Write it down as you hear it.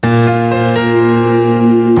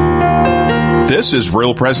This is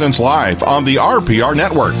Real Presence Live on the RPR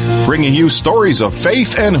Network, bringing you stories of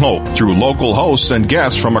faith and hope through local hosts and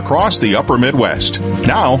guests from across the upper Midwest.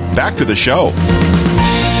 Now, back to the show.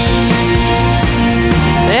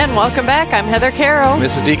 And welcome back. I'm Heather Carroll.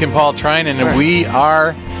 This is Deacon Paul Trinan, and we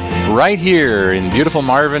are right here in beautiful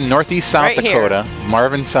Marvin, northeast South Dakota. Here.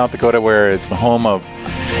 Marvin, South Dakota, where it's the home of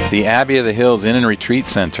the Abbey of the Hills Inn and Retreat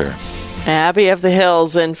Center. Abbey of the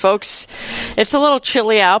Hills. And folks, it's a little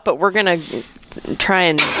chilly out, but we're going to try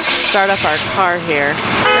and start up our car here.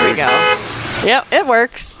 There we go. Yep, it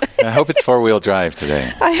works. I hope it's four-wheel drive today.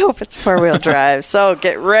 I hope it's four-wheel drive. So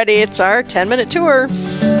get ready. It's our 10-minute tour.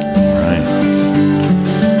 Right.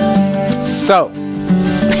 So,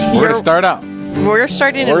 we're going to start out. We're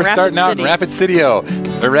starting in Rapid City.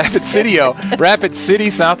 Rapid City,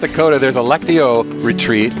 South Dakota. There's a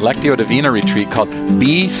Lectio Divina retreat called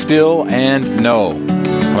Be Still and Know.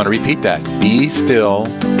 I'm going to repeat that. Be Still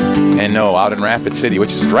and Know, out in Rapid City,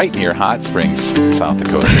 which is right near Hot Springs, South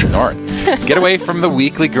Dakota, to the north. Get away from the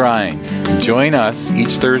weekly grind. Join us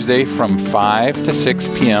each Thursday from 5 to 6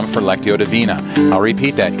 p.m. for Lectio Divina. I'll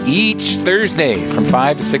repeat that. Each Thursday from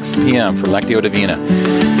 5 to 6 p.m. for Lectio Divina.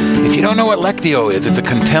 If you don't know what Lectio is, it's a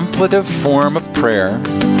contemplative form of prayer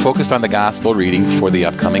focused on the gospel reading for the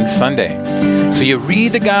upcoming Sunday. So you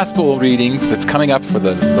read the gospel readings that's coming up for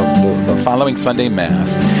the following Sunday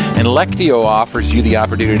Mass, and Lectio offers you the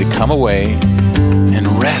opportunity to come away and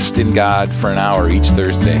rest in God for an hour each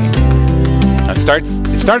Thursday. Now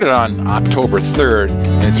it started on October 3rd,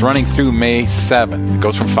 and it's running through May 7th. It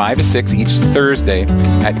goes from 5 to 6 each Thursday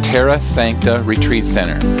at Terra Sancta Retreat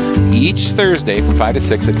Center. Each Thursday from 5 to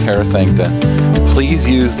 6 at Terra Sancta. Please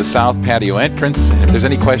use the south patio entrance. If there's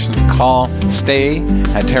any questions, stay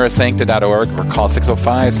at terrasancta.org or call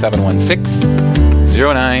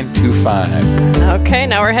 605-716-0925. Okay,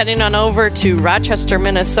 now we're heading on over to Rochester,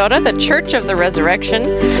 Minnesota. The Church of the Resurrection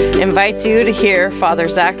invites you to hear Father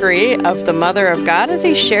Zachary of the Mother of God as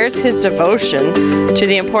he shares his devotion to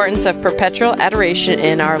the importance of perpetual adoration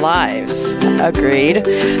in our lives. Agreed.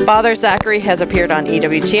 Father Zachary has appeared on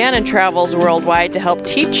EWTN and travels worldwide to help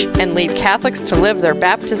teach and lead Catholics to live their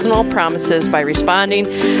baptismal promises by responding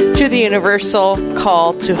to the universal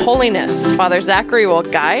call to holiness. Father Zachary will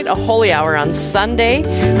guide a holy hour on Sunday,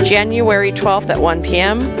 January 12th at 1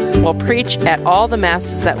 p.m. Will preach at all the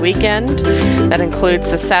Masses that weekend. That includes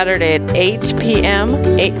the Saturday at 8 p.m.,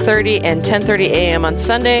 8:30, and 10:30 a.m. on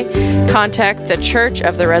Sunday. Contact the Church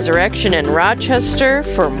of the Resurrection in Rochester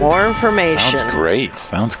for more information.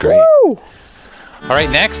 Sounds great. Woo! All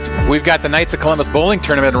right, next, we've got the Knights of Columbus Bowling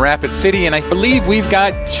Tournament in Rapid City, and I believe we've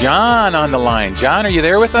got John on the line. John, are you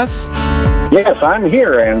there with us? Yes, I'm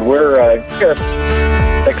here, and we're just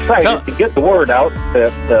excited to get the word out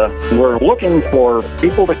that we're looking for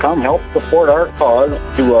people to come help support our cause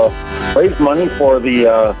to raise money for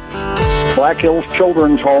the Black Hills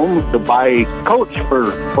Children's Home to buy coats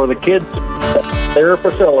for the kids at their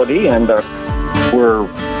facility, and we're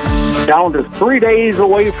down to 3 days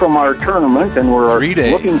away from our tournament, and we're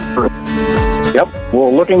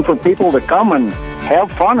looking for people to come and have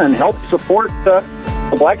fun and help support the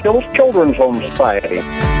Black Hills Children's Home Society.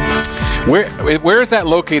 Where is that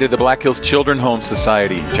located, the Black Hills Children's Home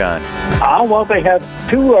Society, John? Well, they have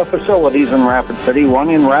two facilities in Rapid City, one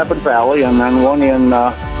in Rapid Valley and then one in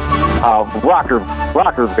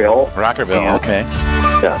Rockerville. Okay.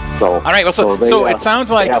 Yeah. So. All right. Well, so it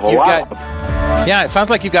sounds like you've got. Yeah, it sounds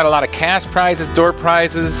like you've got a lot of cash prizes, door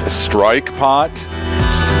prizes, a strike pot,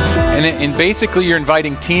 and basically you're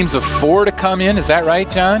inviting teams of 4 to come in. Is that right,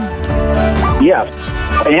 John? Yes.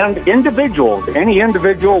 And individuals. Any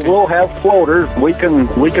individual will have floaters. We can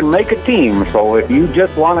make a team. So if you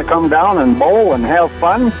just want to come down and bowl and have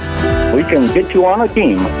fun, we can get you on a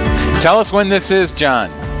team. Tell us when this is,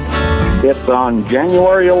 John. It's on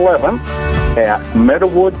January 11th at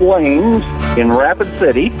Meadowwood Lanes in Rapid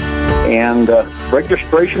City. And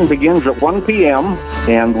registration begins at 1 p.m.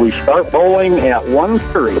 and we start bowling at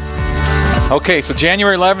 1:30. Okay, so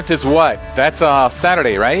January 11th is what? That's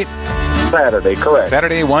Saturday, right? Saturday, correct.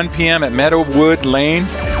 Saturday, 1 p.m. at Meadowwood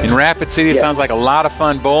Lanes in Rapid City. It sounds like a lot of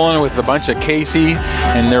fun bowling with a bunch of Casey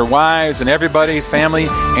and their wives and everybody, family,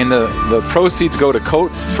 and the proceeds go to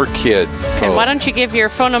Coats for Kids. So. And why don't you give your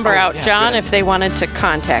phone number out, John, if they wanted to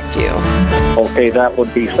contact you? Okay, that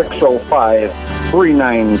would be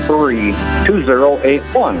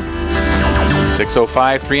 605-393-2081.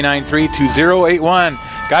 605-393-2081.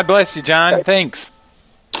 God bless you, John. Thanks.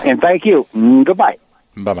 And thank you. Goodbye.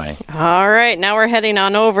 Bye-bye. All right, now we're heading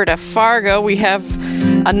on over to Fargo. We have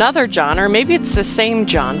another John, or maybe it's the same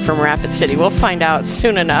John from Rapid City. We'll find out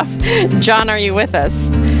soon enough. John, are you with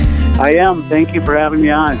us? I am. Thank you for having me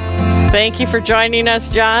on. Thank you for joining us,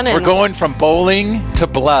 John. And we're going from bowling to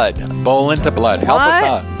blood. Bowling to blood. Help us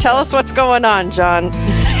out. Tell us what's going on, John.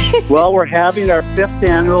 Well, we're having our 5th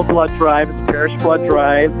annual blood drive. It's Parish Blood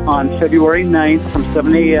Drive on February 9th from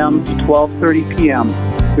 7 a.m. to 12:30 p.m.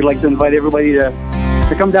 We'd like to invite everybody to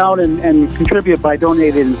come down and contribute by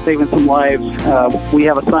donating and saving some lives. We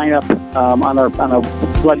have a sign-up on our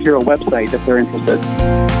Blood Hero website if they're interested.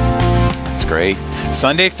 That's great.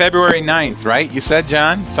 Sunday, February 9th, right? You said,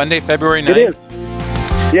 John? Sunday, February 9th? It is.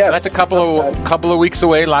 Yeah. So that's a couple of weeks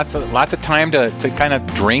away. Lots of time to kind of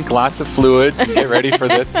drink lots of fluids and get ready for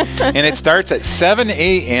this. And it starts at 7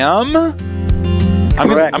 a.m.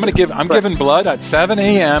 I'm giving blood at 7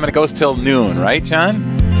 a.m. and it goes till noon, right, John?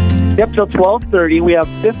 Yep, till 12:30. We have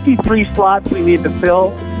 53 slots we need to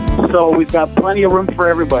fill, so we've got plenty of room for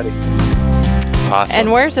everybody. Awesome.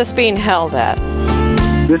 And where's this being held at?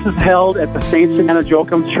 This is held at the St. Anna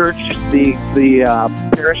Joachim Church, the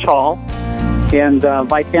parish hall. And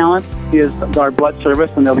Vitalent is our blood service,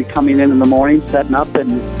 and they'll be coming in the morning, setting up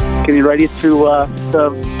and getting ready to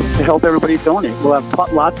help everybody donate. We'll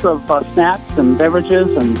have lots of snacks and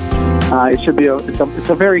beverages, and it should be it's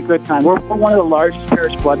a very good time. We're one of the largest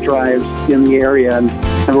parish blood drives in the area, and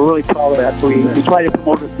we're really proud of that. So we try to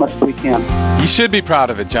promote as much as we can. You should be proud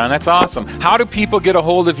of it, John. That's awesome. How do people get a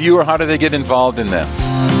hold of you, or how do they get involved in this?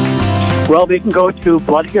 Well, they can go to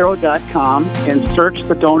bloodhero.com and search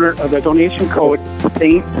the donation code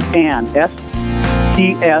St. Anne,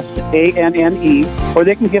 STSANNE, or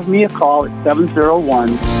they can give me a call at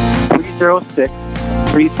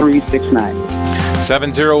 701-306-3369.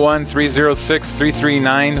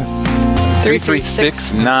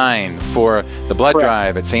 701-306-339 for the blood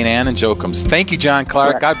drive at St. Anne and Joachim's. Thank you, John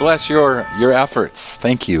Clark. Correct. God bless your efforts.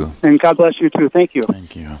 Thank you. And God bless you, too. Thank you.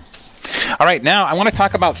 Thank you. All right, now I want to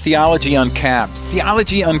talk about Theology Uncapped.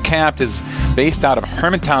 Theology Uncapped is based out of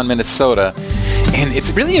Hermantown, Minnesota, and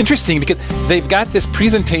it's really interesting because they've got this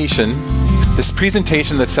presentation that's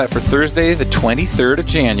set for Thursday, the 23rd of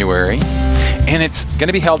January, and it's going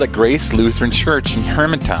to be held at Grace Lutheran Church in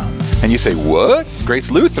Hermantown. And you say, what? Grace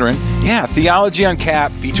Lutheran? Yeah, Theology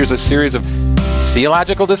Uncapped features a series of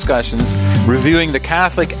theological discussions reviewing the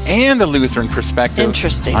Catholic and the Lutheran perspective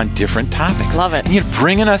on different topics. Love it. You're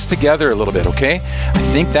bringing us together a little bit, okay? I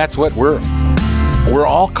think that's what we're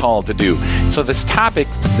all called to do. So this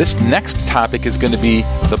next topic is going to be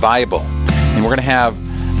the Bible. And we're going to have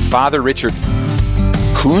Father Richard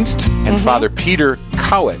Kunst and Father Peter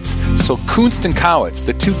Kowitz. So Kunst and Kowitz,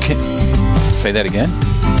 the two say that again?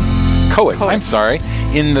 Kowitz, I'm sorry,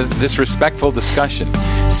 in this respectful discussion.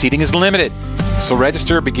 Seating is limited, so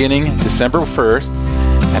register beginning December 1st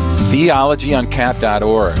at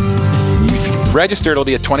theologyuncapped.org. If you register, it'll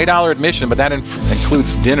be a $20 admission, but that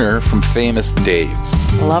includes dinner from Famous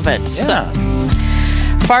Dave's. Love it. Yeah. So,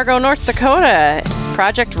 Fargo, North Dakota,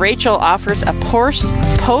 Project Rachel offers a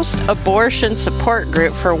post-abortion support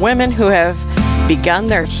group for women who have begun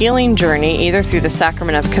their healing journey either through the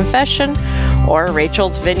sacrament of confession or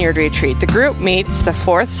Rachel's Vineyard Retreat. The group meets the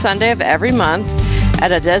fourth Sunday of every month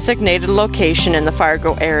at a designated location in the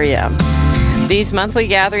Fargo area. These monthly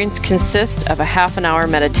gatherings consist of a half-an-hour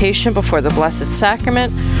meditation before the Blessed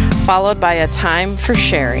Sacrament, followed by a time for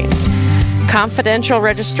sharing. Confidential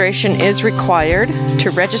registration is required. To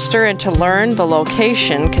register and to learn the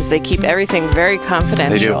location, because they keep everything very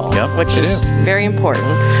confidential, they do. Yep, which is very important.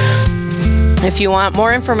 If you want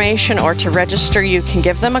more information or to register, you can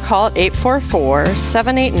give them a call at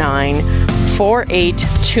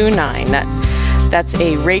 844-789-4829. That's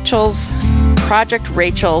a Project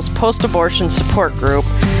Rachel's post-abortion support group.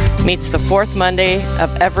 Meets the fourth Monday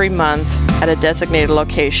of every month at a designated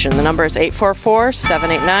location. The number is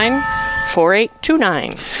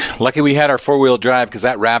 844-789-4829. Lucky we had our four-wheel drive because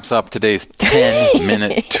that wraps up today's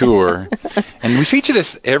 10-minute tour. And we feature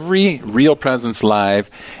this every Real Presence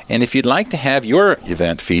Live. And if you'd like to have your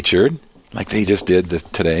event featured, like they just did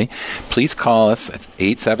today, please call us at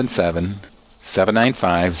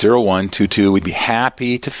 877-795-0122. We'd be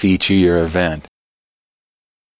happy to feature your event.